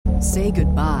Say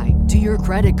goodbye to your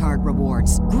credit card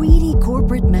rewards. Greedy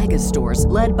corporate mega stores,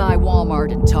 led by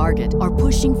Walmart and Target, are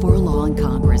pushing for a law in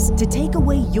Congress to take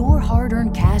away your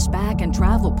hard-earned cash back and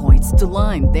travel points to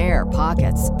line their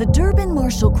pockets. The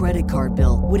Durbin-Marshall credit card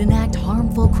bill would enact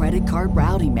harmful credit card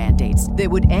routing mandates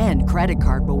that would end credit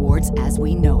card rewards as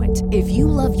we know it. If you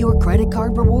love your credit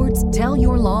card rewards, tell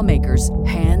your lawmakers,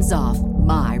 hands off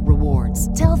my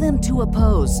rewards. Tell them to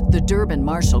oppose the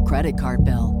Durbin-Marshall credit card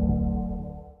bill.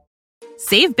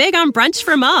 Save big on brunch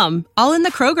for mom, all in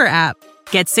the Kroger app.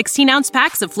 Get 16-ounce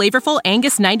packs of flavorful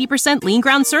Angus 90% lean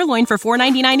ground sirloin for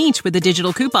 $4.99 each with a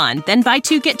digital coupon. Then buy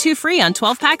 2, get 2 free on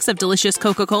 12 packs of delicious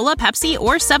Coca-Cola, Pepsi,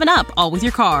 or 7-Up, all with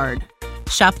your card.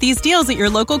 Shop these deals at your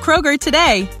local Kroger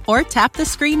today, or tap the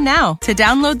screen now to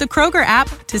download the Kroger app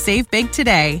to save big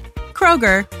today.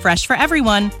 Kroger, fresh for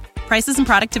everyone. Prices and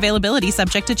product availability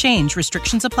subject to change.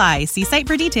 Restrictions apply. See site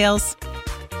for details.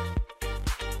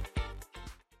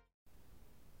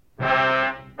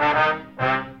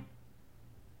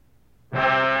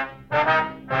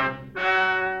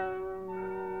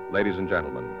 Ladies and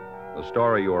gentlemen, the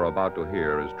story you are about to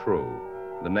hear is true.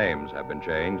 The names have been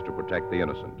changed to protect the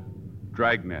innocent.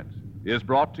 Dragnet is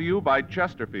brought to you by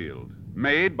Chesterfield,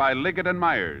 made by Liggett &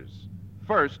 Myers.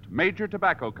 First major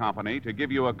tobacco company to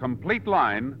give you a complete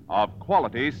line of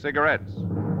quality cigarettes.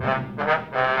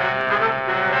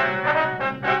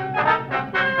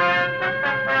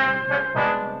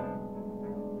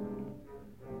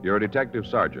 You're a detective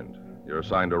sergeant. You're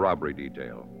assigned a robbery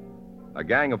detail. A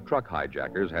gang of truck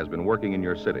hijackers has been working in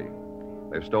your city.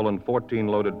 They've stolen 14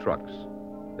 loaded trucks.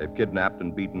 They've kidnapped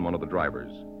and beaten one of the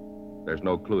drivers. There's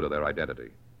no clue to their identity.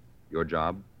 Your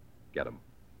job? Get them.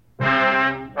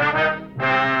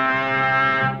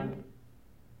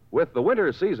 With the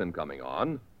winter season coming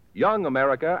on, young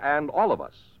America and all of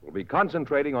us will be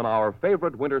concentrating on our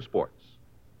favorite winter sports: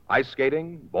 ice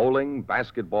skating, bowling,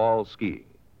 basketball, skiing.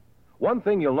 One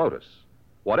thing you'll notice,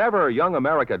 whatever young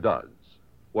America does,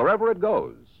 wherever it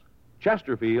goes,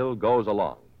 Chesterfield goes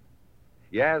along.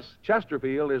 Yes,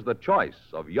 Chesterfield is the choice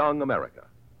of young America.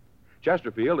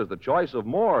 Chesterfield is the choice of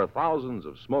more thousands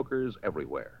of smokers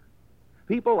everywhere.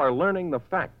 People are learning the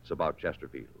facts about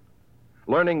Chesterfield,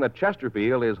 learning that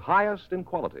Chesterfield is highest in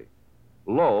quality,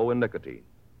 low in nicotine,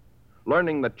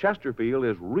 learning that Chesterfield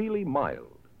is really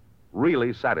mild,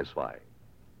 really satisfying.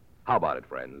 How about it,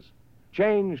 friends?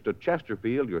 Change to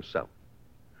Chesterfield yourself.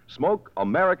 Smoke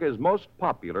America's most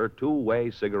popular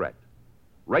two-way cigarette.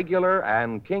 Regular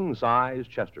and king-size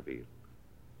Chesterfield.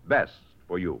 Best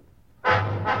for you.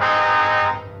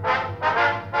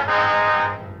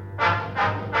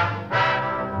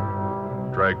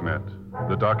 Dragnet,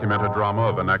 the documented drama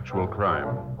of an actual crime.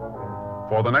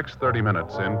 For the next 30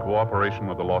 minutes, in cooperation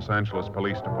with the Los Angeles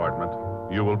Police Department,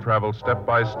 you will travel step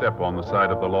by step on the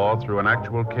side of the law through an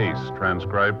actual case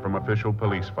transcribed from official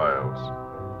police files.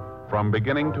 From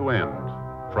beginning to end,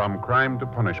 from crime to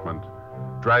punishment,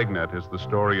 Dragnet is the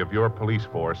story of your police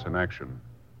force in action.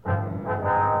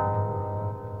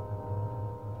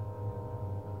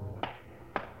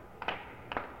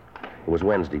 It was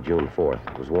Wednesday, June 4th.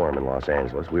 It was warm in Los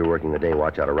Angeles. We were working the day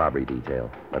watch out a robbery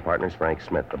detail. My partner's Frank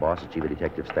Smith. The boss is Chief of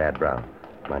Detective Thad Brown.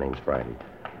 My name's Friday.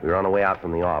 We were on our way out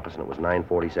from the office, and it was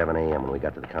 9:47 a.m. when we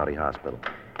got to the county hospital.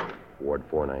 Ward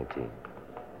 419.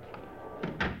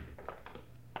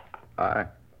 Hi.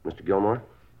 Mr. Gilmore?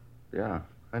 Yeah.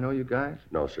 I know you guys?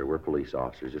 No, sir. We're police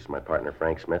officers. This is my partner,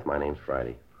 Frank Smith. My name's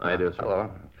Friday. I do, sir.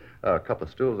 Hello. A couple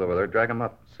of stools over there. Drag them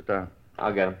up. Sit down.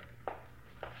 I'll get him.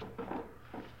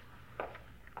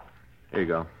 Here you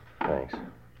go. Thanks.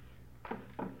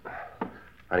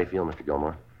 How do you feel, Mr.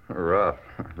 Gilmore? Rough.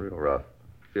 Real rough.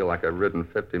 Feel like I've ridden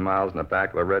 50 miles in the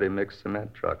back of a ready-mixed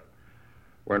cement truck.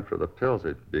 Weren't for the pills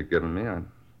they'd be giving me, I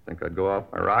think I'd go off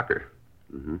my rocker.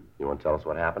 Mm-hmm. You want to tell us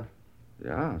what happened?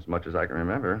 Yeah, as much as I can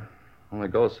remember. Only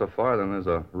goes so far, then there's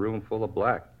a room full of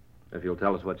black. If you'll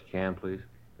tell us what you can, please.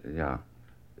 Yeah.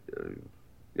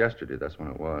 Yesterday, that's when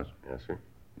it was. Yes, sir.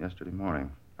 Yesterday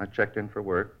morning. I checked in for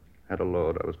work, had a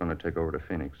load I was going to take over to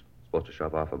Phoenix. Supposed to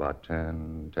shove off about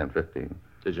 10:15.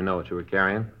 Did you know what you were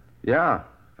carrying? Yeah,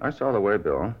 I saw the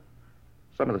waybill.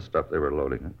 Some of the stuff they were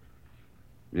loading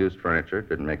it. Used furniture,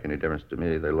 didn't make any difference to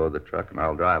me. They load the truck and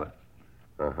I'll drive it.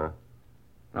 Uh-huh.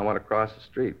 I went across the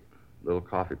street. Little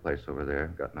coffee place over there.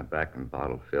 Got my backing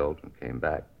bottle filled and came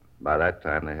back. By that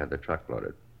time, they had the truck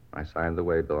loaded. I signed the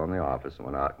waybill in the office and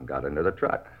went out and got into the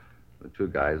truck. The two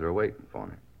guys were waiting for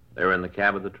me. They were in the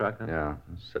cab of the truck, huh? Yeah,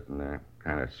 sitting there,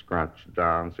 kind of scrunched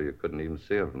down so you couldn't even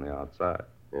see them from the outside.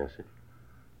 Yes, sir.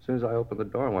 As soon as I opened the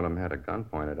door, one of them had a gun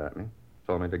pointed at me.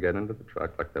 Told me to get into the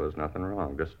truck like there was nothing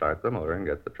wrong. Just start the motor and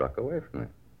get the truck away from me.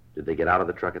 Did they get out of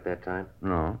the truck at that time?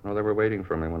 No, they were waiting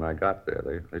for me when I got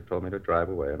there. They told me to drive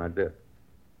away, and I did.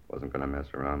 Wasn't going to mess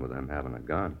around with them having a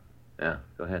gun. Yeah,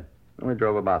 go ahead. And we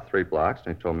drove about 3 blocks,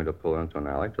 and he told me to pull into an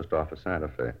alley just off of Santa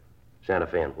Fe. Santa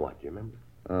Fe and what, do you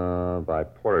remember? By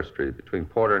Porter Street, between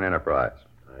Porter and Enterprise.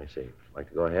 I see. Like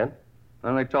to go ahead?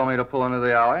 Then they told me to pull into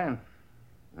the alley,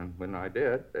 and when I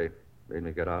did, they made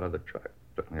me get out of the truck.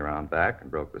 Took me around back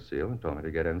and broke the seal and told me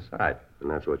to get inside. And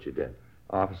that's what you did?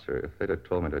 Officer, if they'd have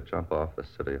told me to jump off the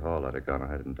city hall, I'd have gone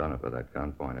ahead and done it with that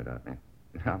gun pointed at me.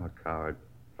 I'm a coward.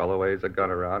 Fellow waves a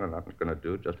gun around, and I'm going to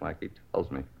do just like he tells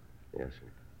me. Yes, sir.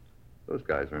 Those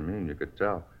guys are mean, you could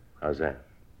tell. How's that?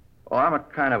 Oh, I'm a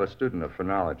kind of a student of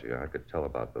phrenology. I could tell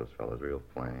about those fellows real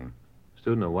plain.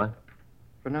 Student of what?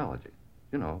 Phrenology.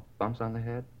 You know, bumps on the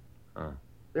head. Oh.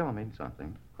 They all mean something.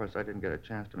 Of course, I didn't get a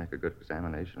chance to make a good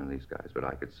examination of these guys, but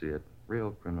I could see it.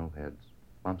 Real criminal heads.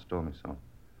 Bumps told me so.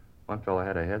 One fellow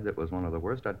had a head that was one of the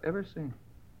worst I'd ever seen.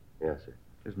 Yes, sir.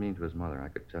 He was mean to his mother, I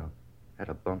could tell. Had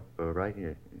a bump right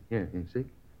here. Here, you see?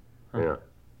 Huh. Yeah.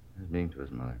 He was mean to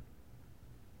his mother.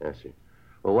 Yes, sir.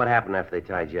 Well, what happened after they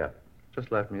tied you up?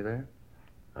 Just left me there.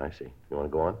 I see. You want to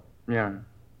go on? Yeah.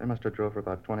 They must have drove for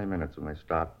about 20 minutes when they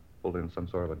stopped, pulled in some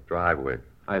sort of a driveway.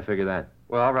 How you figure that?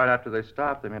 Well, right after they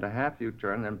stopped, they made a half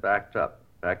U-turn, then backed up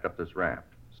this ramp,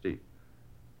 steep.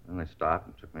 Then they stopped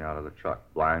and took me out of the truck,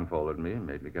 blindfolded me, and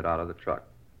made me get out of the truck.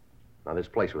 Now, this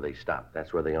place where they stopped,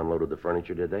 that's where they unloaded the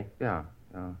furniture, did they? Yeah.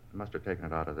 They must have taken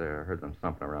it out of there. I heard them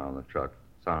thumping around the truck.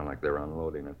 Sounded like they were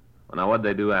unloading it. Well, now, what'd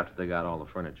they do after they got all the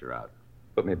furniture out?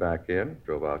 Put me back in,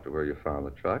 drove out to where you found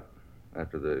the truck.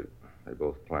 After they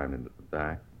both climbed into the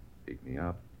back, beat me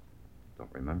up. Don't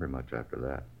remember much after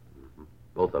that. Mm-hmm.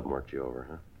 Both of them worked you over,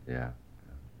 huh? Yeah.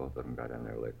 Both of them got in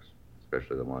their licks.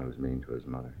 Especially the one who was mean to his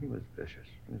mother. He was vicious.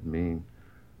 He was mean.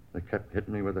 They kept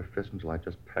hitting me with their fists until I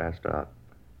just passed out.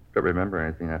 Don't remember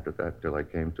anything after that till I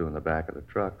came to in the back of the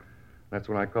truck. That's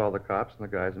when I called the cops and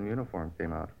the guys in uniform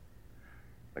came out.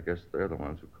 I guess they're the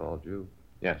ones who called you.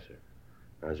 Yes, sir.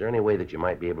 Now, is there any way that you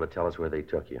might be able to tell us where they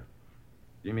took you?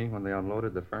 You mean when they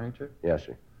unloaded the furniture? Yes,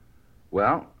 sir.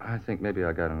 Well, I think maybe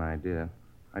I got an idea.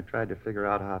 I tried to figure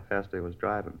out how fast they was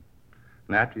driving.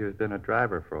 And after you've been a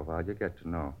driver for a while, you get to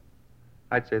know.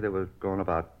 I'd say they were going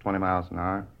about 20 miles an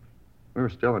hour. We were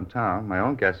still in town. My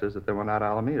own guess is that they went out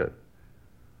Alameda.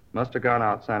 Must have gone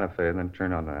out Santa Fe and then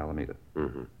turned on to Alameda.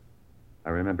 Mm-hmm. I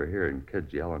remember hearing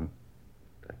kids yelling.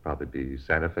 That'd probably be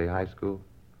Santa Fe High School.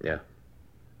 Yeah.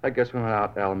 I guess we went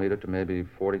out Alameda to maybe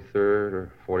 43rd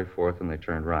or 44th, and they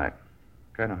turned right.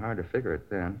 Kind of hard to figure it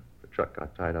then. The truck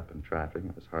got tied up in traffic.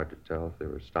 It was hard to tell if they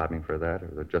were stopping for that or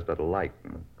they're just at a light. You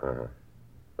know? Uh-huh.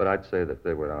 But I'd say that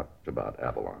they went out to about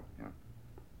Avalon. You know?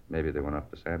 Maybe they went up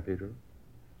to San Pedro.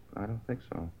 I don't think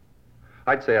so.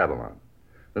 I'd say Avalon.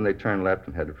 Then they turned left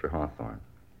and headed for Hawthorne.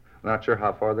 Not sure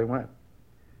how far they went,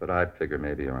 but I'd figure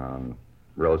maybe around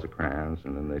Rosecrans,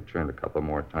 and then they turned a couple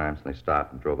more times, and they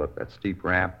stopped and drove up that steep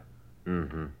ramp.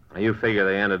 Mm-hmm. Now, you figure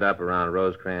they ended up around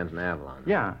Rosecrans and Avalon.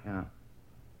 Yeah.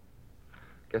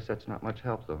 Guess that's not much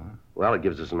help, though, huh? Well, it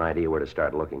gives us an idea where to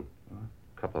start looking. Well,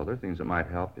 a couple other things that might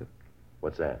help you.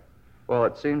 What's that? Well,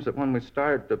 it seems that when we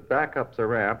started to back up the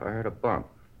ramp, I heard a bump,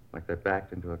 like they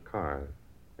backed into a car.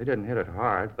 They didn't hit it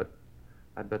hard, but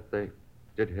I bet they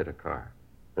did hit a car.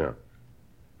 Yeah.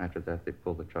 After that, they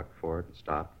pulled the truck forward and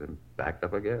stopped and backed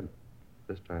up again.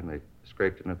 This time, they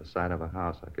scraped into the side of a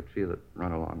house. I could feel it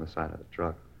run along the side of the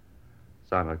truck. It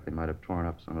sounded like they might have torn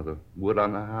up some of the wood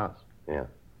on the house. Yeah.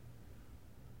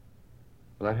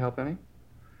 Will that help any?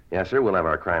 Yeah, sir. We'll have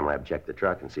our crime lab check the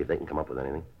truck and see if they can come up with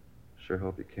anything. Sure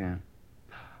hope you can.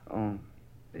 Oh,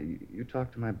 you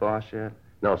talked to my boss yet?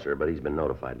 No, sir, but he's been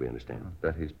notified, we understand. I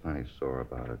bet he's plenty sore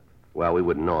about it. Well, we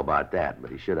wouldn't know about that,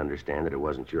 but he should understand that it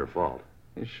wasn't your fault.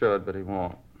 He should, but he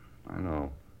won't. I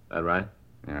know. That right?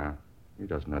 Yeah. He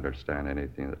doesn't understand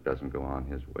anything that doesn't go on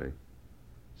his way.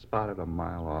 Spotted a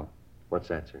mile off. What's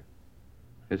that, sir?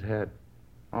 His head.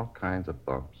 All kinds of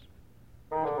bumps.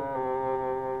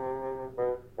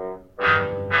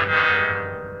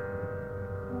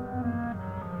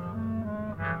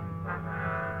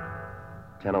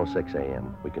 10:06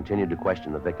 a.m. We continued to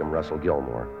question the victim, Russell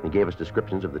Gilmore. He gave us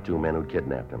descriptions of the two men who'd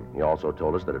kidnapped him. He also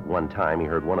told us that at one time he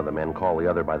heard one of the men call the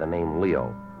other by the name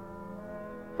Leo.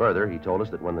 Further, he told us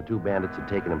that when the two bandits had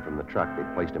taken him from the truck,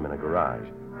 they'd placed him in a garage.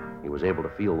 He was able to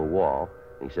feel the wall,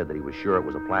 and he said that he was sure it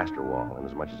was a plaster wall,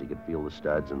 inasmuch as he could feel the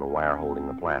studs and the wire holding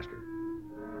the plaster.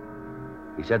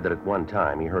 He said that at one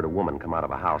time he heard a woman come out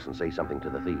of a house and say something to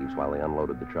the thieves while they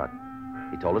unloaded the truck.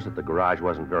 He told us that the garage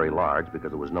wasn't very large because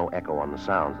there was no echo on the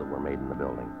sounds that were made in the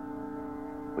building.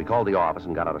 We called the office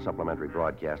and got out a supplementary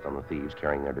broadcast on the thieves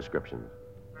carrying their descriptions.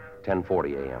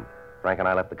 10:40 a.m. Frank and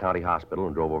I left the county hospital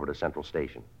and drove over to Central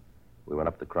Station. We went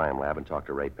up to the crime lab and talked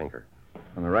to Ray Pinker.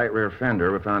 On the right rear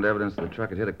fender, we found evidence that the truck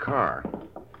had hit a car.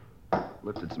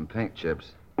 Lifted some paint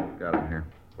chips. Got them here.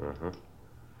 Uh-huh.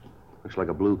 Looks like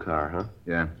a blue car, huh?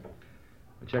 Yeah.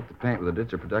 I checked the paint with a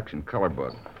Ditzer Production color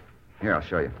book. Here, I'll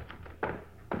show you. I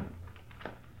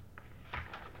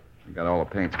got all the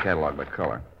paints cataloged by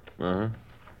color. Uh-huh.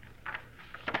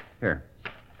 Here.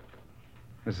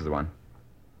 This is the one.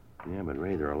 Yeah, but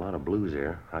Ray, there are a lot of blues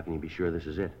here. How can you be sure this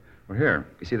is it? Well, here.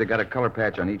 You see they got a color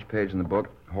patch on each page in the book?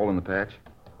 A hole in the patch?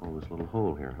 Oh, this little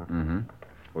hole here, huh? Mm-hmm.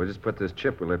 Well, we just put this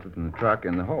chip we lifted from the truck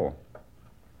in the hole.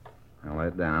 Now lay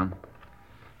it down.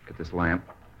 Get this lamp.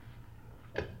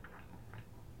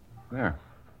 There.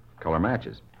 Color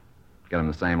matches. Get them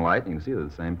the same light, and you can see they're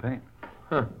the same paint.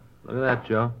 Huh. Look at that,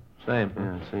 Joe. Same.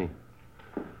 Yeah, I see.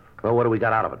 Well, what do we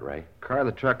got out of it, Ray? Car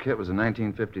the truck hit was a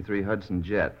 1953 Hudson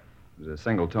Jet. It was a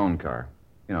single-tone car.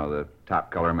 You know, the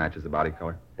top color matches the body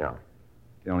color. Yeah.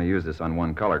 You only use this on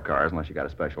one-color cars unless you got a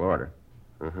special order.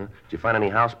 Uh-huh. Did you find any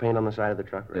house paint on the side of the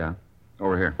truck, Ray? Yeah.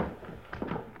 Over here.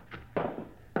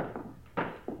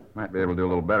 Might be able to do a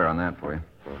little better on that for you.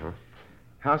 Uh-huh.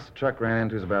 House the truck ran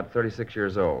into is about 36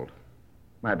 years old.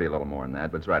 Might be a little more than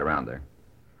that, but it's right around there.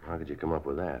 How could you come up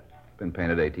with that? Been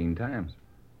painted 18 times.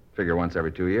 Figure once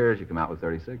every 2 years, you come out with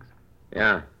 36.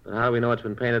 Yeah. But how do we know it's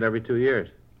been painted every 2 years?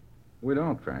 We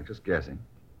don't, Frank, just guessing.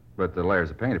 But the layers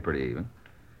of paint are pretty even.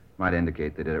 Might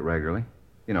indicate they did it regularly.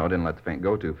 You know, didn't let the paint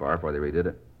go too far before they redid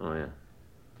it. Oh, yeah.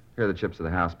 Here are the chips of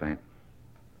the house paint.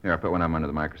 Here, I put one of them under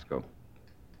the microscope.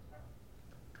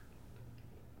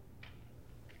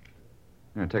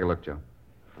 Here, take a look, Joe.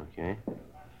 Okay.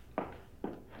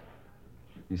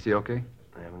 You see okay?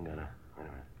 I haven't got a... Wait a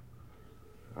minute.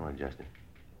 I'll adjust it.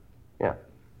 Yeah.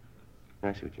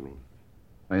 I see what you mean.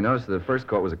 Now, you notice the first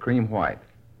coat was a cream white.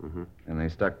 Mm-hmm. And they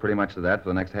stuck pretty much to that for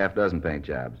the next half dozen paint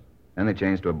jobs. Then they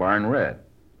changed to a barn red.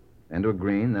 Then to a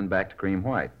green, then back to cream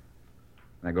white.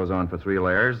 That goes on for 3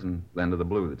 layers, and then to the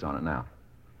blue that's on it now.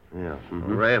 Yeah. Mm-hmm.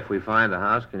 Well, Ray, if we find the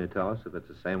house, can you tell us if it's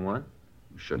the same one?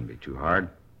 Shouldn't be too hard.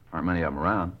 Aren't many of them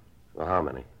around. Well, how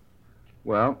many?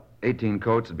 Well, 18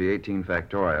 coats would be 18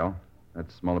 factorial.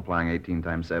 That's multiplying 18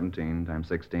 times 17 times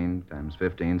 16 times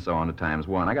 15, so on to times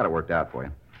 1. I got it worked out for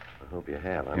you. I hope you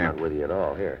have. I'm Here. not with you at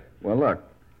all. Here. Well, look.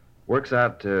 Works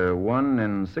out to 1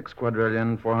 in 6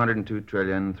 quadrillion, 402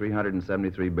 trillion,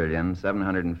 373 billion,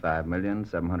 705 million,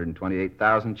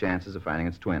 728,000 chances of finding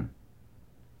its twin.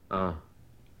 Oh.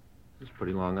 That's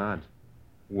pretty long odds.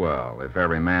 Well, if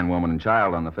every man, woman, and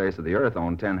child on the face of the earth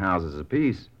owned 10 houses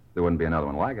apiece, there wouldn't be another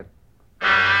one like it.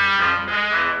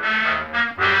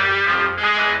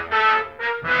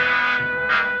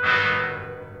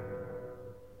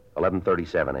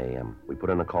 11:37 a.m. We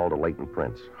put in a call to Leighton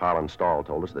Prince. Harlan Stahl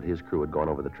told us that his crew had gone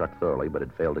over the truck thoroughly, but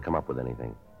had failed to come up with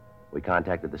anything. We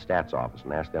contacted the stats office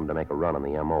and asked them to make a run on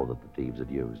the M.O. that the thieves had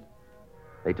used.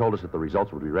 They told us that the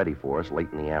results would be ready for us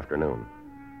late in the afternoon.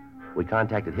 We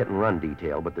contacted hit and run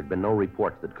detail, but there'd been no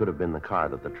reports that could have been the car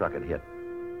that the truck had hit.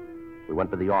 We went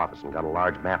to the office and got a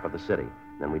large map of the city.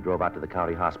 Then we drove out to the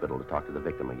county hospital to talk to the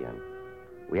victim again.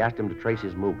 We asked him to trace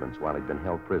his movements while he'd been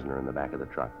held prisoner in the back of the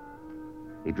truck.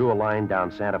 He drew a line down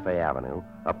Santa Fe Avenue,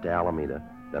 up to Alameda,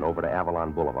 then over to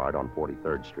Avalon Boulevard on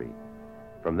 43rd Street.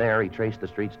 From there, he traced the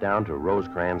streets down to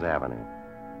Rosecrans Avenue.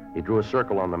 He drew a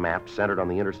circle on the map centered on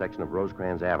the intersection of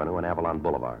Rosecrans Avenue and Avalon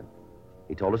Boulevard.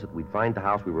 He told us that we'd find the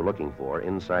house we were looking for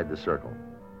inside the circle.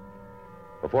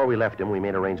 Before we left him, we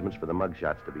made arrangements for the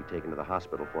mugshots to be taken to the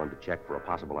hospital for him to check for a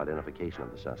possible identification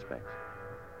of the suspects.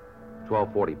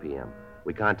 12:40 p.m.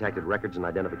 We contacted Records and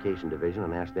Identification Division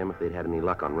and asked them if they'd had any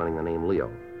luck on running the name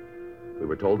Leo. We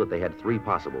were told that they had 3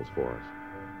 possibles for us.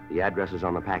 The addresses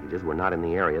on the packages were not in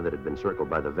the area that had been circled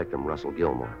by the victim, Russell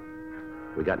Gilmore.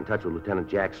 We got in touch with Lieutenant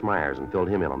Jack Smyers and filled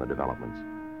him in on the developments.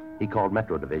 He called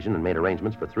Metro Division and made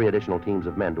arrangements for 3 additional teams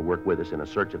of men to work with us in a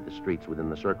search of the streets within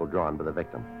the circle drawn by the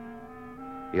victim.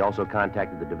 He also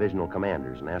contacted the divisional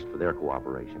commanders and asked for their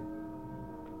cooperation.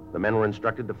 The men were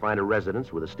instructed to find a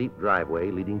residence with a steep driveway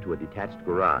leading to a detached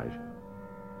garage.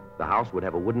 The house would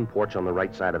have a wooden porch on the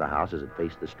right side of the house as it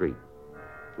faced the street.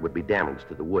 There would be damage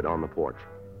to the wood on the porch.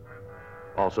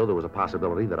 Also, there was a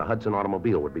possibility that a Hudson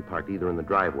automobile would be parked either in the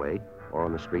driveway or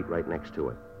on the street right next to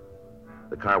it.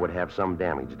 The car would have some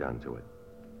damage done to it.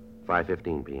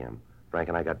 5:15 p.m. Frank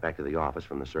and I got back to the office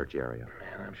from the search area.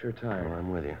 Man, I'm sure tired. Oh,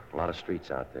 I'm with you. A lot of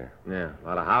streets out there. Yeah, a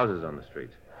lot of houses on the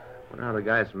streets. Wonder how the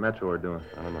guys from Metro are doing.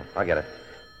 I don't know. I'll get it.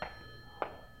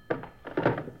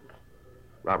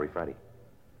 Robbery Friday.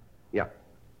 Yeah.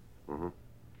 Mm-hmm.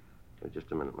 Wait just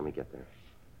a minute. Let me get there.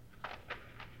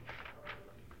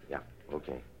 Yeah,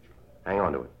 okay. Hang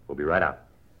on to it. We'll be right out.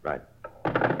 Right.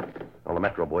 Well, the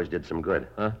Metro boys did some good.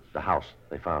 Huh? The house.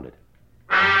 They found it.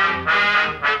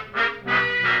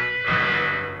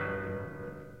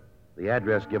 The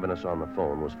address given us on the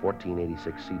phone was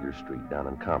 1486 Cedar Street down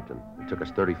in Compton. It took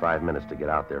us 35 minutes to get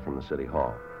out there from the city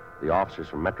hall. The officers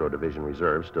from Metro Division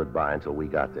Reserve stood by until we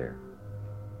got there.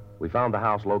 We found the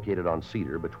house located on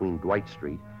Cedar between Dwight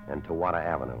Street and Tawada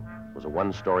Avenue. It was a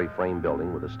one-story frame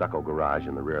building with a stucco garage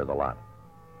in the rear of the lot.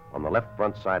 On the left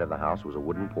front side of the house was a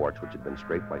wooden porch which had been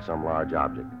scraped by some large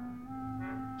object.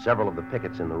 Several of the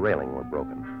pickets in the railing were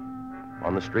broken.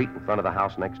 On the street in front of the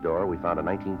house next door, we found a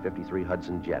 1953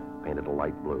 Hudson Jet painted a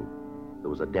light blue. There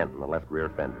was a dent in the left rear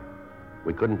fender.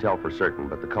 We couldn't tell for certain,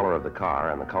 but the color of the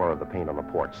car and the color of the paint on the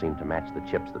porch seemed to match the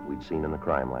chips that we'd seen in the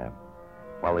crime lab.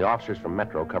 While the officers from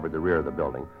Metro covered the rear of the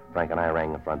building, Frank and I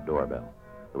rang the front doorbell.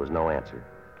 There was no answer.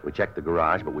 We checked the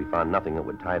garage, but we found nothing that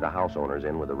would tie the house owners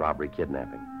in with the robbery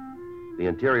kidnapping. The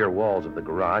interior walls of the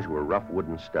garage were rough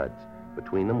wooden studs.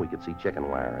 Between them, we could see chicken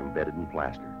wire embedded in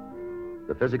plaster.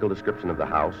 The physical description of the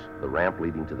house, the ramp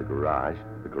leading to the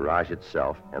garage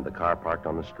itself, and the car parked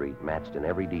on the street matched in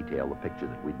every detail the picture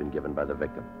that we'd been given by the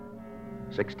victim.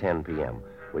 6:10 p.m.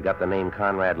 We got the name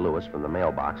Conrad Lewis from the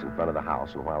mailbox in front of the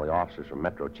house, and while the officers from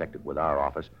Metro checked it with our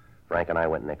office, Frank and I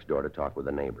went next door to talk with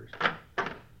the neighbors.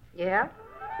 Yeah?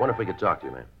 Wonder if we could talk to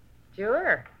you, ma'am.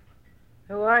 Sure.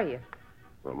 Who are you?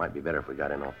 Well, it might be better if we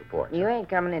got in off the porch. You ain't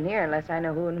coming in here unless I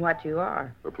know who and what you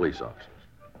are. We're police officers.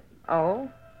 Oh?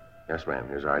 Yes, ma'am.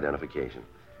 Here's our identification.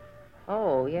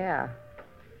 Oh, yeah.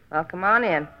 Well, come on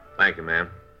in. Thank you, ma'am.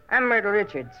 I'm Myrtle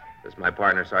Richards. This is my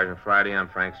partner, Sergeant Friday. I'm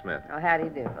Frank Smith. Oh, how do you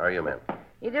do? How are you, ma'am?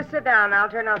 You just sit down. I'll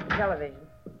turn off the television.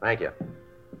 Thank you.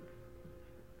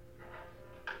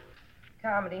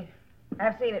 Comedy.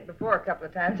 I've seen it before a couple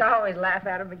of times. I always laugh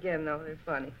at them again, though. They're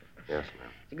funny. Yes, ma'am.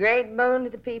 It's a great boon to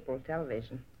the people,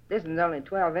 television. This one's only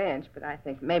 12-inch, but I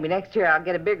think maybe next year I'll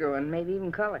get a bigger one, maybe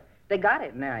even color. They got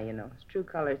it now, you know. It's true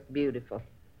color. It's beautiful.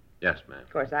 Yes, ma'am. Of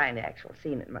course, I ain't actually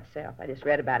seen it myself. I just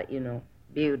read about it, you know.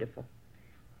 Beautiful.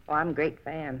 Oh, I'm a great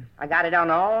fan. I got it on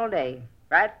all day,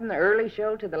 right from the early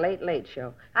show to the late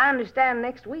show. I understand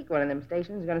next week one of them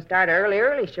stations is going to start an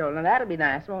early show. Now, that'll be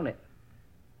nice, won't it?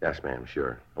 Yes, ma'am,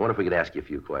 sure. I wonder if we could ask you a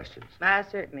few questions. Why,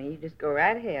 certainly. You just go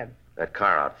right ahead. That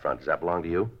car out front, does that belong to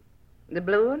you? The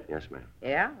blue one? Yes, ma'am.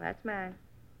 Yeah, that's mine.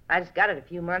 I just got it a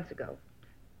few months ago.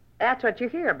 That's what you're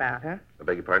here about, huh? I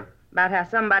beg your pardon? About how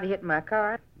somebody hit my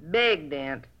car? Big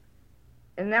dent.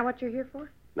 Isn't that what you're here for?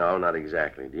 No, not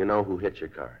exactly. Do you know who hit your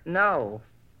car? No.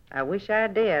 I wish I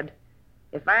did.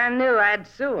 If I knew, I'd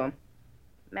sue 'em.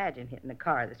 Imagine hitting a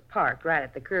car that's parked right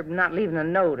at the curb and not leaving a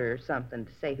note or something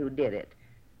to say who did it.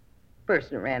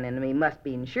 Person that ran into me must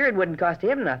be insured. Wouldn't cost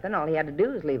him nothing. All he had to do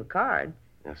was leave a card.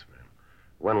 Yes, ma'am.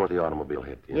 When was the automobile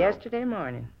hit? Do you know? Yesterday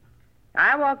morning.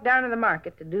 I walked down to the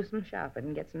market to do some shopping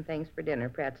and get some things for dinner,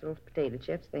 pretzels, potato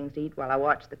chips, things to eat while I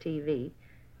watched the TV.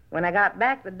 When I got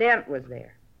back, the dent was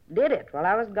there. Did it while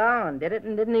I was gone. Did it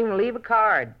and didn't even leave a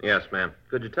card. Yes, ma'am.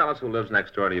 Could you tell us who lives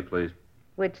next door to you, please?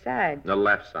 Which side? The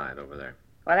left side over there.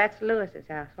 Well, that's Lewis's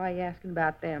house. Why are you asking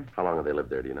about them? How long have they lived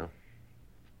there, do you know?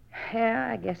 Yeah,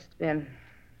 I guess it's been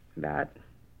about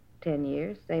 10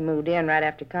 years. They moved in right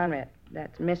after Conrad.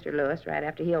 That's Mr. Lewis, right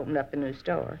after he opened up the new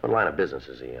store. What line of business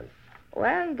is he in?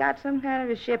 Well, he got some kind of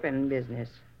a shipping business.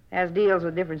 Has deals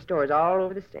with different stores all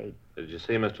over the state. Did you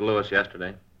see Mr. Lewis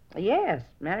yesterday? Yes.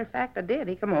 Matter of fact, I did.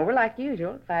 He come over like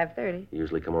usual at 5:30. He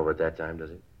usually come over at that time, does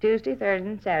he? Tuesday, Thursday,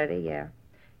 and Saturday, yeah.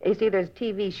 You see, there's a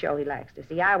TV show he likes to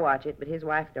see. I watch it, but his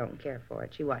wife don't care for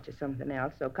it. She watches something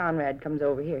else, so Conrad comes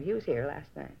over here. He was here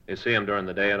last night. You see him during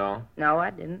the day at all? No,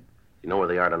 I didn't. You know where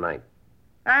they are tonight?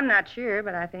 I'm not sure,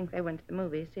 but I think they went to the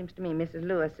movies. Seems to me Mrs.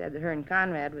 Lewis said that her and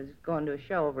Conrad was going to a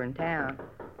show over in town.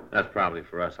 That's probably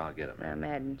for us. I'll get him. I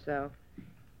imagine so.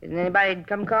 Isn't anybody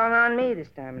come calling on me this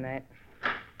time of night?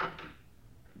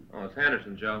 Oh, it's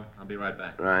Henderson, Joe. I'll be right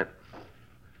back. Right.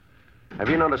 Have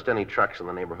you noticed any trucks in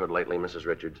the neighborhood lately, Mrs.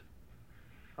 Richards?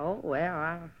 Oh, well,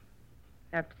 I'll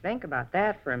have to think about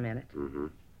that for a minute. Mm-hmm.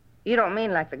 You don't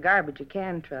mean like the garbage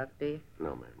can truck, do you?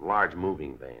 No, ma'am. Large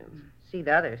moving vans. See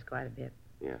the others quite a bit.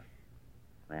 Yeah.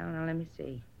 Well, now, let me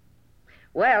see.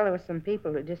 Well, there were some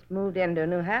people who just moved into a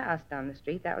new house down the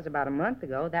street. That was about a month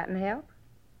ago. That'd help?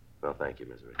 Well, thank you,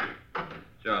 Mrs. Richards.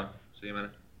 Joe, see you a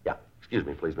minute. Yeah. Excuse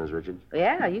me, please, Mrs. Richards.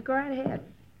 Yeah, you go right ahead.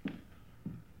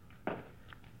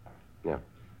 Yeah.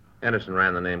 Henderson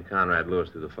ran the name Conrad Lewis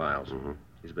through the files. Mm-hmm.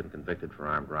 He's been convicted for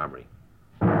armed robbery.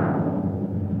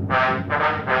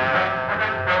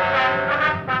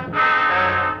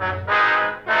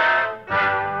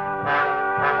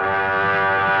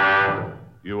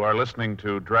 You are listening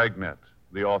to Dragnet,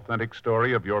 the authentic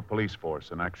story of your police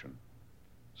force in action.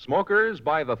 Smokers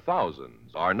by the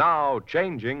thousands are now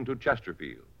changing to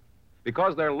Chesterfield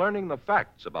because they're learning the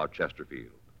facts about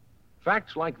Chesterfield.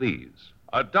 Facts like these.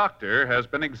 A doctor has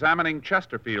been examining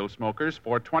Chesterfield smokers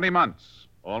for 20 months,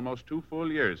 almost 2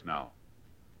 full years now.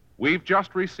 We've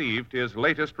just received his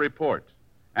latest report,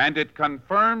 and it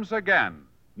confirms again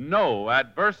no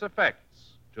adverse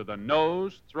effects to the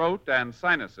nose, throat, and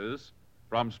sinuses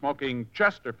from smoking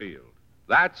Chesterfield.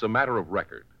 That's a matter of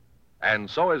record. And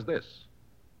so is this.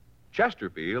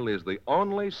 Chesterfield is the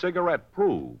only cigarette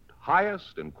proved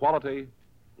highest in quality,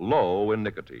 low in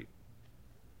nicotine.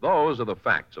 Those are the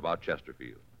facts about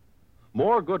Chesterfield.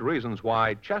 More good reasons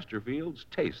why Chesterfields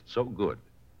taste so good,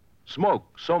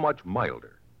 smoke so much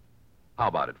milder. How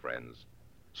about it, friends?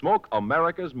 Smoke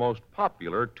America's most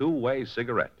popular two-way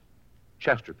cigarette,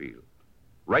 Chesterfield.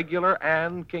 Regular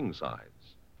and king size.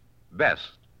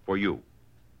 Best for you.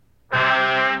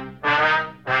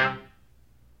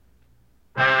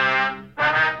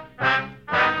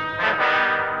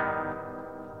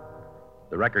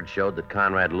 The record showed that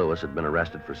Conrad Lewis had been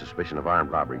arrested for suspicion of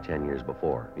armed robbery 10 years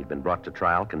before. He'd been brought to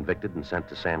trial, convicted, and sent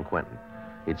to San Quentin.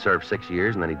 He'd served 6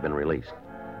 years, and then he'd been released.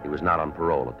 He was not on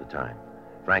parole at the time.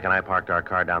 Frank and I parked our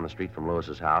car down the street from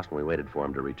Lewis's house, and we waited for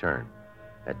him to return.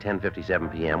 At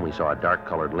 10:57 p.m., we saw a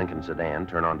dark-colored Lincoln sedan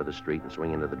turn onto the street and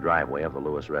swing into the driveway of the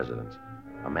Lewis residence.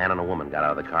 A man and a woman got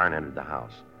out of the car and entered the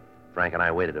house. Frank and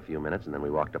I waited a few minutes, and then we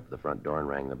walked up to the front door and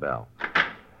rang the bell.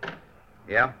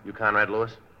 Yeah? You Conrad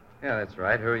Lewis? Yeah, that's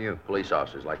right. Who are you? Police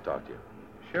officers like to talk to you.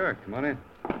 Sure, come on in.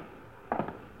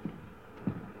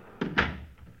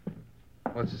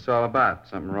 What's this all about?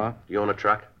 Something wrong? Do you own a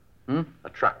truck? Hmm? A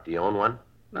truck. Do you own one?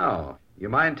 No. You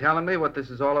mind telling me what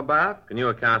this is all about? Can you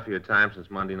account for your time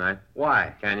since Monday night?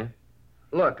 Why? Can you?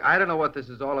 Look, I don't know what this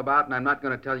is all about, and I'm not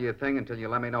going to tell you a thing until you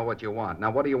let me know what you want.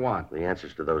 Now, what do you want? The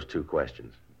answers to those 2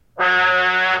 questions.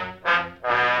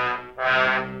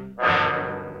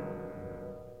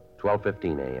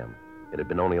 12:15 a.m. It had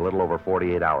been only a little over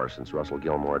 48 hours since Russell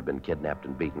Gilmore had been kidnapped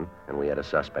and beaten, and we had a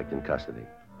suspect in custody.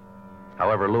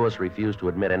 However, Lewis refused to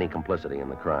admit any complicity in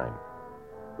the crime.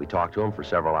 We talked to him for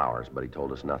several hours, but he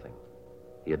told us nothing.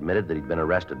 He admitted that he'd been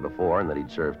arrested before and that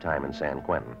he'd served time in San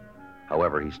Quentin.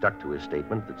 However, he stuck to his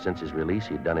statement that since his release,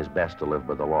 he'd done his best to live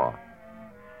by the law.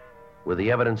 With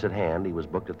the evidence at hand, he was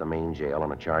booked at the main jail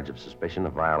on a charge of suspicion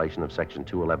of violation of Section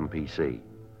 211 PC.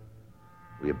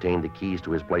 We obtained the keys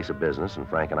to his place of business, and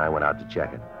Frank and I went out to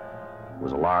check it. It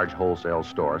was a large wholesale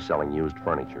store selling used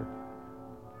furniture.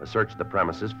 A search of the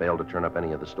premises failed to turn up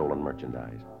any of the stolen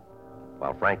merchandise.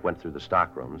 While Frank went through the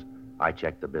stock rooms, I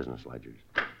checked the business ledgers.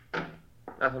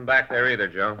 Nothing back there either,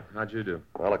 Joe. How'd you do?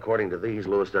 Well, according to these,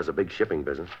 Lewis does a big shipping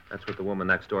business. That's what the woman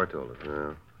next door told us.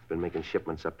 He's been making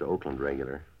shipments up to Oakland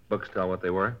regular. Books tell what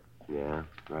they were? Yeah,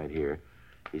 right here.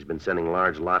 He's been sending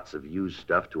large lots of used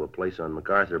stuff to a place on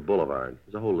MacArthur Boulevard.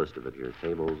 There's a whole list of it here.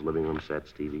 Tables, living room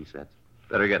sets, TV sets.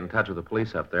 Better get in touch with the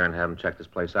police up there and have them check this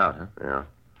place out, huh? Yeah.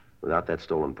 Without that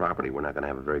stolen property, we're not going to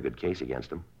have a very good case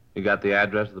against him. You got the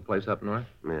address of the place up north?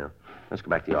 Yeah. Let's go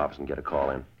back to the office and get a call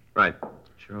in. Right.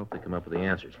 Sure hope they come up with the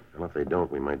answers. Well, if they don't,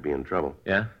 we might be in trouble.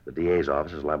 Yeah? The DA's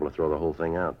office is liable to throw the whole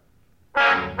thing out.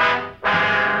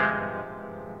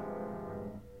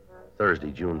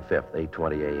 Thursday, June 5th,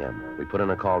 8:20 a.m. We put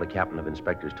in a call to Captain of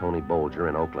Inspectors Tony Bolger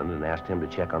in Oakland and asked him to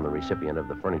check on the recipient of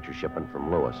the furniture shipment from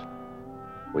Lewis.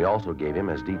 We also gave him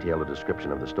as detailed a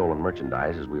description of the stolen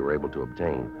merchandise as we were able to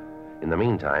obtain. In the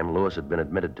meantime, Lewis had been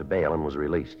admitted to bail and was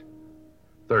released.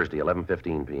 Thursday,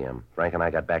 11:15 p.m. Frank and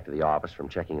I got back to the office from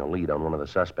checking a lead on one of the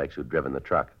suspects who'd driven the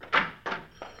truck.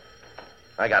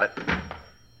 I got it.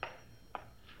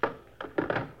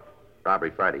 Robbery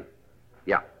Friday.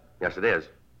 Yeah. Yes, it is.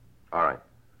 All right.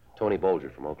 Tony Bolger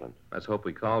from Oakland. Let's hope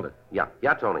we called it. Yeah.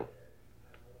 Yeah, Tony.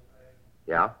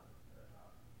 Yeah?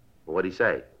 Well, what'd he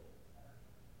say?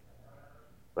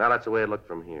 Well, that's the way it looked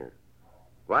from here.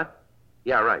 What?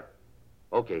 Yeah, right.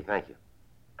 Okay, thank you.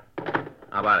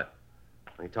 How about it?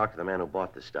 When he talked to the man who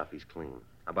bought this stuff, he's clean.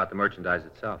 How about the merchandise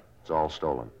itself? It's all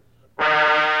stolen.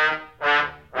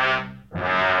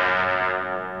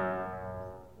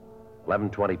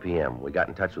 11:20 p.m. We got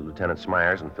in touch with Lieutenant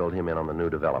Smyers and filled him in on the new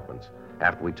developments.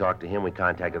 After we talked to him, we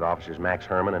contacted officers Max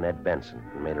Herman and Ed Benson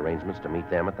and made arrangements to meet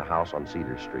them at the house on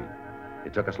Cedar Street.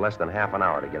 It took us less than half an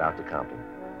hour to get out to Compton.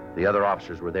 The other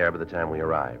officers were there by the time we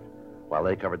arrived. While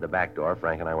they covered the back door,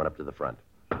 Frank and I went up to the front.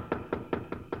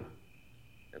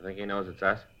 You think he knows it's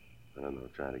us? I don't know.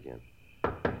 Try it again.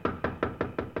 Well,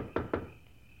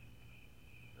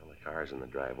 the car's in the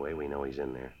driveway. We know he's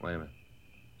in there. Wait a minute.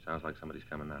 Sounds like somebody's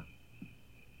coming now.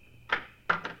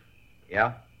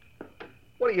 Yeah?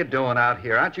 What are you doing out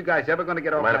here? Aren't you guys ever going to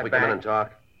get off Mind my if we back? come in and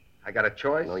talk? I got a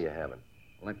choice? No, you haven't.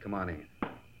 Well, then come on in.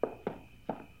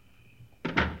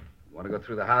 Want to go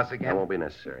through the house again? That won't be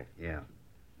necessary. Yeah.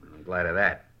 I'm glad of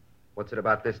that. What's it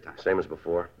about this time? Same as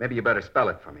before. Maybe you better spell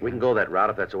it for me. We can go that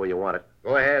route if that's the way you want it.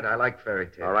 Go ahead. I like fairy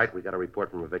tales. All right, we got a report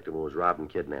from a victim who was robbed and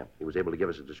kidnapped. He was able to give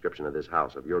us a description of this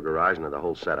house, of your garage, and of the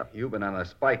whole setup. You've been on a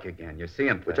spike again. You're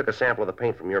seeing things. We took a sample of the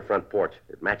paint from your front porch.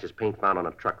 It matches paint found on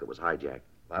a truck that was hijacked.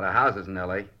 A lot of houses in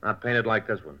L.A. Not painted like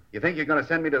this one. You think you're going to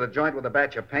send me to the joint with a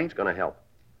batch of paint? It's going to help.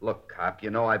 Look, cop, you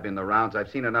know I've been the rounds. I've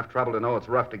seen enough trouble to know it's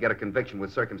rough to get a conviction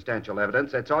with circumstantial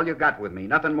evidence. That's all you got with me,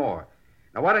 nothing more.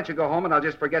 Now, why don't you go home and I'll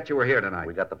just forget you were here tonight?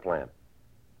 We got the plant.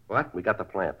 What? We got the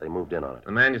plant. They moved in on it.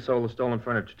 The man you sold the stolen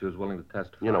furniture to is willing to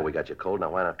testify. You know we got you cold.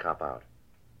 Now, why not cop out?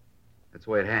 That's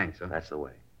the way it hangs, huh? That's the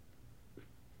way.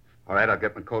 All right, I'll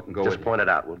get my coat and go Just with point it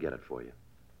out. We'll get it for you. you.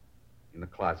 In the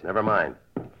closet. Never mind.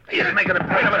 He's making a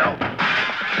point of it all.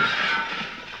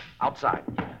 Outside.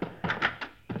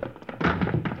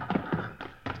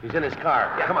 He's in his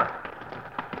car. Yeah. Come on.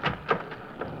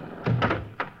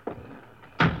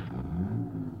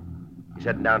 He's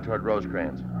heading down toward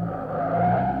Rosecrans.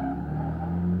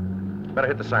 Better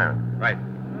hit the siren. Right.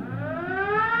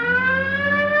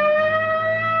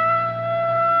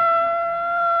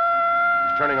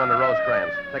 He's turning on the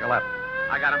Rosecrans. Take a left.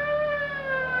 I got him.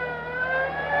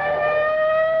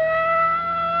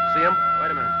 See him? Wait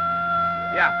a minute.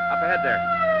 Yeah, up ahead there.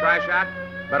 Try a shot?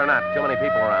 Better not. Too many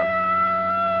people around.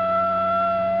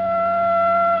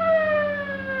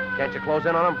 Can't you close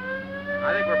in on him?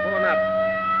 I think we're pulling up.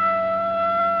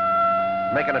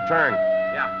 Making a turn.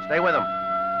 Yeah. Stay with him.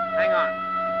 Hang on.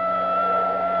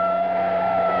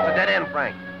 It's a dead end,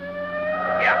 Frank.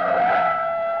 Yeah.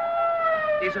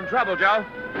 He's in trouble, Joe.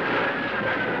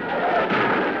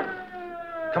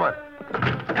 Come on.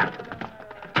 Yeah.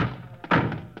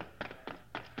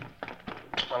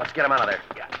 Well, let's get him out of there.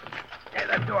 Yeah. Hey,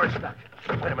 that door's stuck.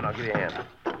 Wait a minute, I'll give you a hand.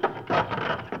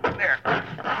 There.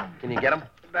 Can you get him?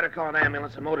 Better call an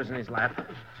ambulance. The motor's in his lap. Is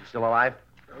he still alive?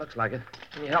 Looks like it.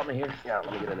 Can you help me here? Yeah,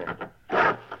 let me get in there.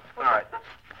 All right.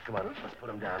 Come on, let's put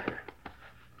him down here.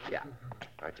 Yeah.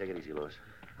 All right, take it easy, Lewis.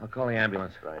 I'll call the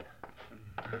ambulance. Right.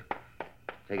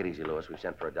 Take it easy, Lewis. We've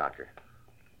sent for a doctor.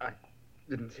 I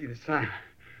didn't see the sign.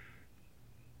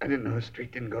 I didn't know the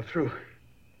street didn't go through.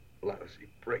 Lousy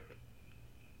break.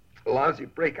 A lousy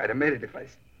break. I'd have made it if I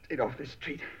stayed off this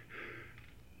street.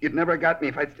 You'd never have got me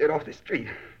if I'd stayed off this street.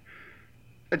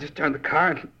 I just turned the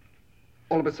car and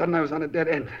all of a sudden I was on a dead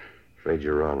end. Afraid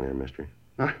you're wrong there, mister.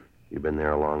 Huh? You've been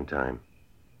there a long time.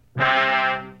 The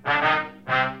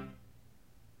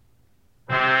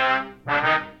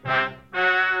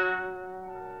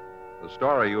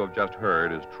story you have just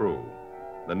heard is true.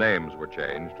 The names were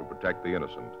changed to protect the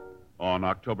innocent. On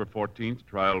October 14th,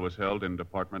 trial was held in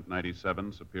Department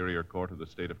 97, Superior Court of the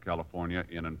State of California,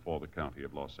 in and for the County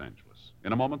of Los Angeles.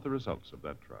 In a moment, the results of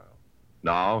that trial.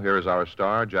 Now, here is our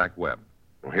star, Jack Webb.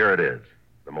 Well, here it is.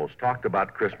 The most talked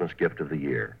about Christmas gift of the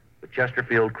year. The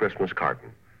Chesterfield Christmas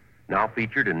Carton. Now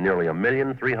featured in nearly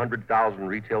 1,300,000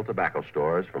 retail tobacco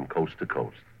stores from coast to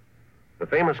coast. The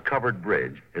famous covered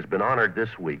bridge has been honored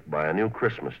this week by a new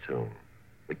Christmas tune,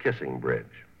 the Kissing Bridge.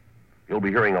 You'll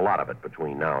be hearing a lot of it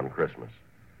between now and Christmas.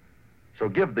 So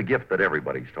give the gift that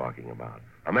everybody's talking about.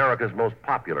 America's most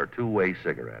popular two-way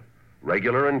cigarette.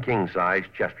 Regular and king-size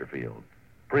Chesterfield.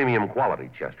 Premium quality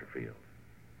Chesterfield.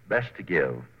 Best to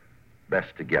give,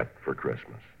 best to get for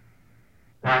Christmas.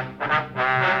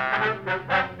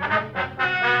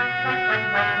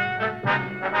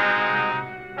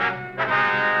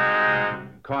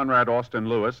 Conrad Austin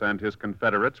Lewis and his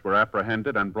Confederates were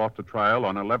apprehended and brought to trial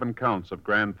on 11 counts of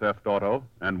grand theft auto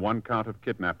and 1 count of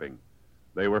kidnapping.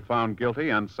 They were found guilty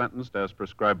and sentenced as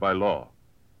prescribed by law.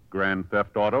 Grand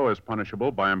theft auto is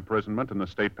punishable by imprisonment in the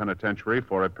state penitentiary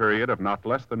for a period of not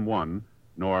less than 1,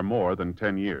 nor more than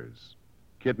 10 years.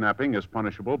 Kidnapping is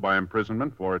punishable by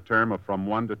imprisonment for a term of from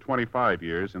 1 to 25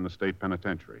 years in the state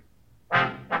penitentiary.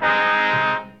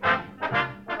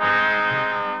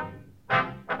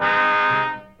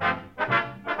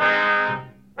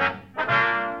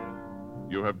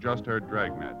 You have just heard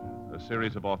Dragnet, a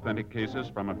series of authentic cases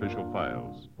from official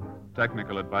files.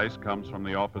 Technical advice comes from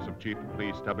the Office of Chief of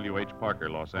Police W.H. Parker,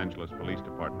 Los Angeles Police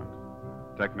Department.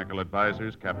 Technical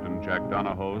advisors, Captain Jack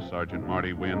Donahoe, Sergeant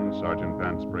Marty Wynn, Sergeant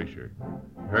Vance Brasher.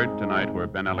 Heard tonight were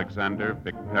Ben Alexander,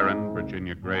 Vic Perrin,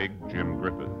 Virginia Gregg, Jim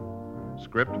Griffith.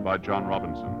 Script by John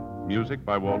Robinson. Music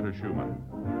by Walter Schumann.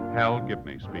 Hal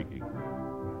Gibney speaking.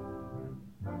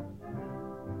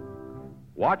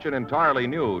 Watch an entirely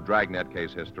new Dragnet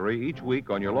case history each week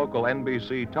on your local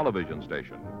NBC television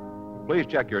station. Please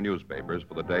check your newspapers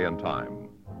for the day and time.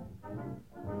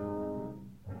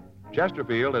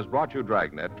 Chesterfield has brought you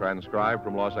Dragnet, transcribed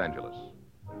from Los Angeles.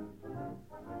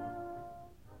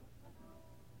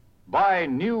 Buy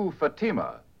new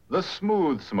Fatima, the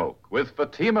smooth smoke with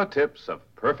Fatima tips of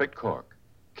perfect cork,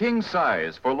 king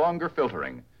size for longer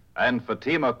filtering, and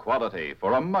Fatima quality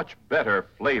for a much better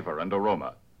flavor and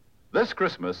aroma. This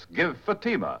Christmas, give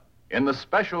Fatima in the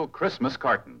special Christmas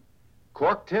carton.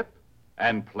 Cork tip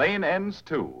and plain ends,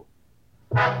 too.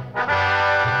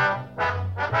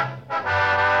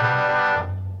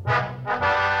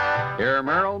 Hear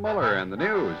Merrill Muller and the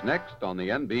news next on the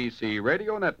NBC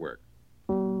Radio Network.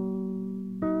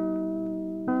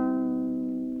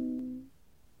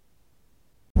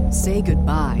 Say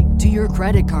goodbye to your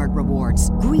credit card rewards.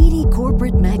 Greedy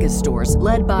corporate mega stores,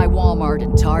 led by Walmart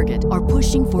and Target, are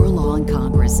pushing for a law in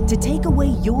Congress to take away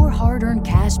your hard-earned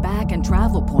cash back and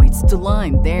travel points to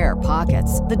line their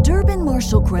pockets. The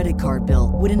Durbin-Marshall credit card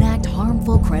bill would enact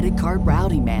harmful credit card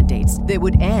routing mandates that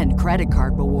would end credit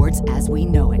card rewards as we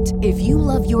know it. If you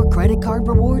love your credit card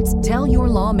rewards, tell your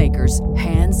lawmakers,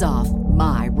 hands off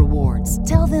my rewards.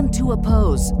 Tell them to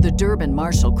oppose the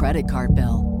Durbin-Marshall credit card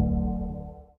bill.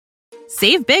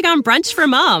 Save big on brunch for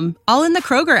mom, all in the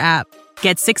Kroger app.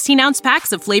 Get 16-ounce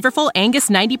packs of flavorful Angus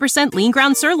 90% lean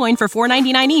ground sirloin for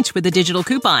 $4.99 each with a digital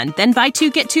coupon. Then buy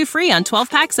 2, get 2 free on 12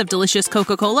 packs of delicious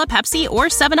Coca-Cola, Pepsi, or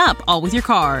 7-Up, all with your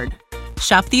card.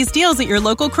 Shop these deals at your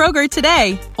local Kroger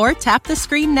today, or tap the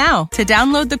screen now to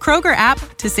download the Kroger app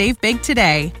to save big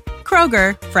today.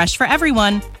 Kroger, fresh for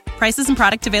everyone. Prices and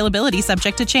product availability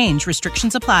subject to change.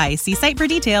 Restrictions apply. See site for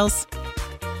details.